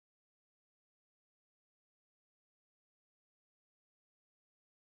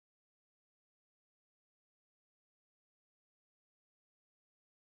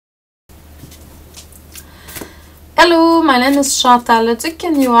Hello, my name is Chantal Leduc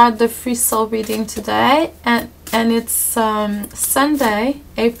and you are the free soul reading today, and it's Sunday,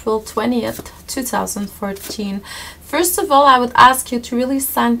 April 20th, 2014. First of all, I would ask you to really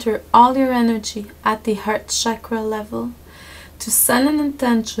center all your energy at the heart chakra level, to send an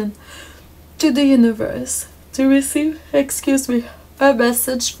intention to the universe to receive, a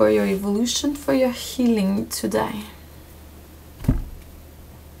message for your evolution, for your healing today.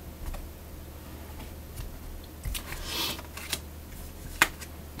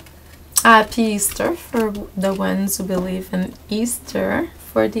 Happy Easter for the ones who believe in Easter.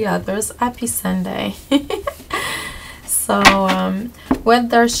 For the others, happy Sunday. So what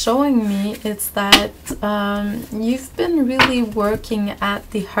they're showing me is that you've been really working at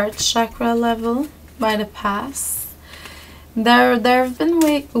the heart chakra level by the past. They've been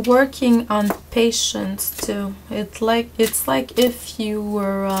working on patience too. It's like if you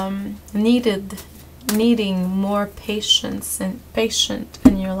were needing more patience and patient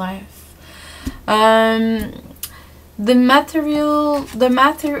in your life. The material,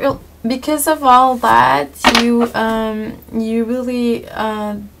 because of all that, you really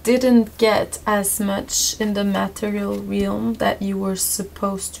didn't get as much in the material realm that you were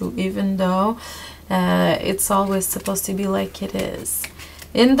supposed to, even though it's always supposed to be like it is.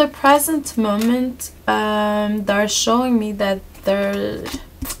 In the present moment, they're showing me that there's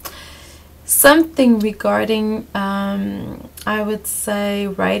something regarding, I would say,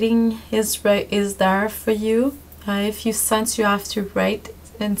 writing is there for you. If you sense you have to write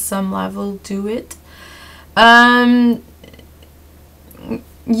in some level, do it.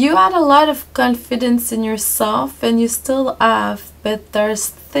 You had a lot of confidence in yourself, and you still have, but there's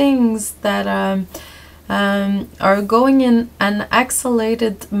things that are going in an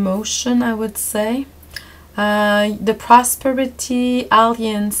accelerated motion, I would say. The prosperity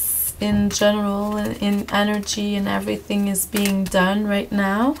alliance in general, in energy and everything is being done right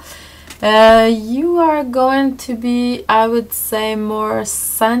now. You are going to be, I would say, more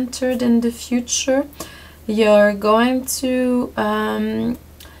centered in the future. You're going to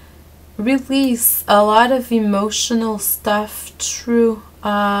release a lot of emotional stuff through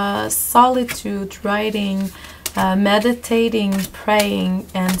solitude, writing, meditating, praying,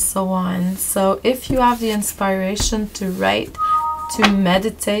 and so on. So if you have the inspiration to write, to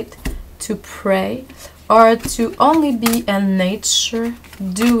meditate, to pray, or to only be in nature,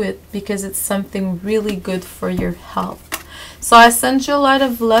 do it, because it's something really good for your health. So I send you a lot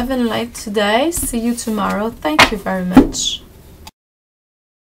of love and light today. See you tomorrow. Thank you very much.